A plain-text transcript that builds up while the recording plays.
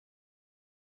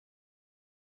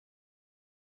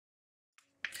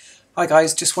Hi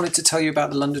guys, just wanted to tell you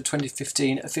about the London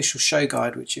 2015 official show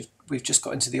guide which we've just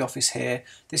got into the office here.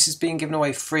 This is being given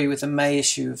away free with the May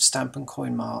issue of Stamp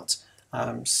Coin Mart.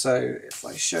 So if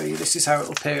I show you, this is how it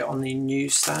will appear on the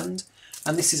newsstand.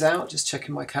 And this is out, just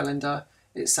checking my calendar,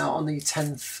 it's out on the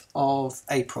 10th of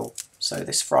April. So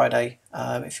this Friday,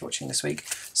 if you're watching this week.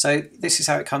 So this is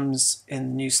how it comes in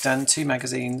the newsstand, 2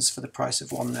 magazines for the price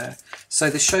of 1 there. So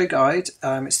the show guide,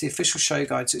 it's the official show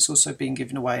guide, so it's also being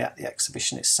given away at the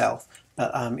exhibition itself.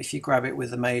 But if you grab it with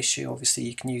the May issue, obviously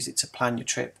you can use it to plan your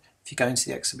trip if you go into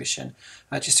the exhibition.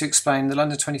 Just to explain, the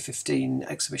London 2015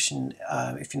 exhibition,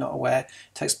 if you're not aware,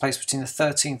 takes place between the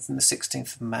 13th and the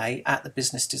 16th of May at the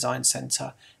Business Design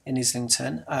Centre in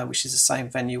Islington, which is the same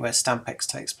venue where Stampex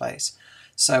takes place.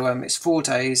 So it's 4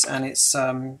 days, and it's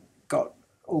got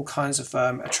all kinds of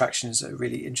attractions that are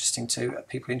really interesting to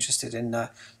people interested in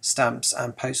stamps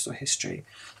and postal history.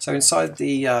 So inside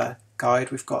the guide,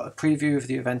 we've got a preview of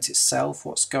the event itself,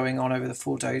 what's going on over the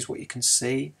 4 days, what you can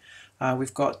see.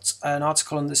 We've got an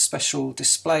article on the special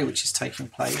display which is taking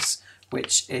place,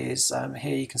 which is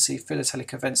here you can see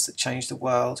philatelic events that change the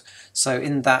world. So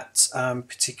in that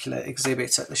particular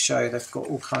exhibit at the show, they've got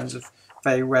all kinds of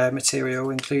very rare material,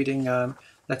 including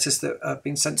letters that have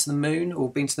been sent to the moon, or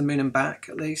been to the moon and back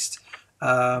at least.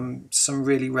 Some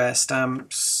really rare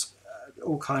stamps,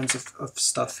 all kinds of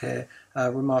stuff here.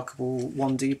 Remarkable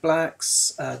 1D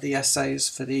blacks, the essays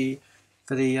for the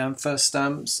first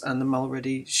stamps, and the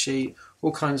Mulready sheet.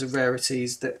 All kinds of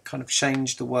rarities that kind of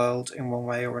changed the world in one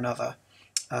way or another.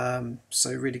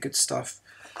 So really good stuff.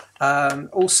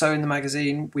 Also in the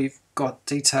magazine, we've got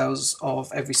details of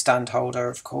every stand holder,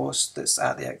 of course, that's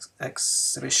at the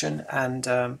exhibition, and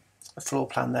a floor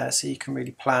plan there, so you can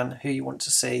really plan who you want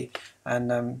to see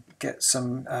and get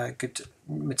some good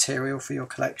material for your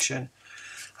collection.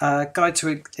 Guide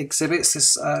to exhibits.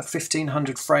 There's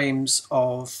 1,500 frames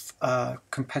of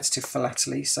competitive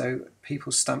philately, so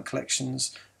people's stamp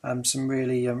collections, some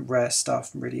really rare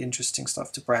stuff, really interesting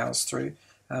stuff to browse through.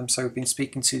 So we've been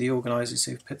speaking to the organisers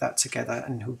who've put that together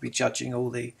and who'll be judging all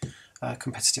the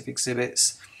competitive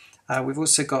exhibits. We've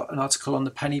also got an article on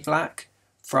the penny black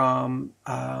from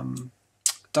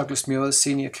Douglas Muir, the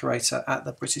senior curator at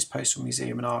the British Postal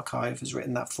Museum and Archive, has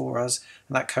written that for us,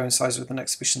 and that coincides with an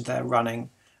exhibition they're running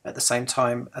at the same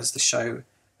time as the show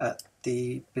at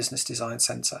the Business Design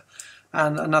Centre.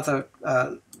 And another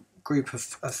group of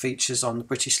features on the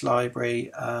British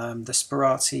Library, the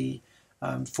Sperati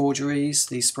forgeries.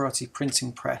 The Sperati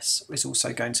printing press is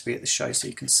also going to be at the show, so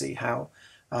you can see how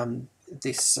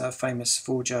this famous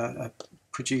forger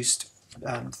produced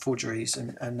forgeries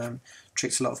and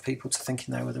tricked a lot of people to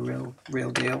thinking they were the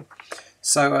real deal.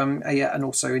 So yeah, and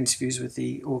also interviews with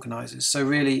the organisers. So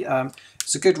really,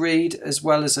 it's a good read as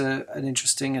well as an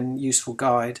interesting and useful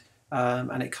guide,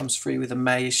 and it comes free with a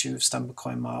May issue of Stamp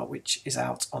Coin Mart, which is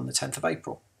out on the 10th of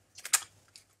April.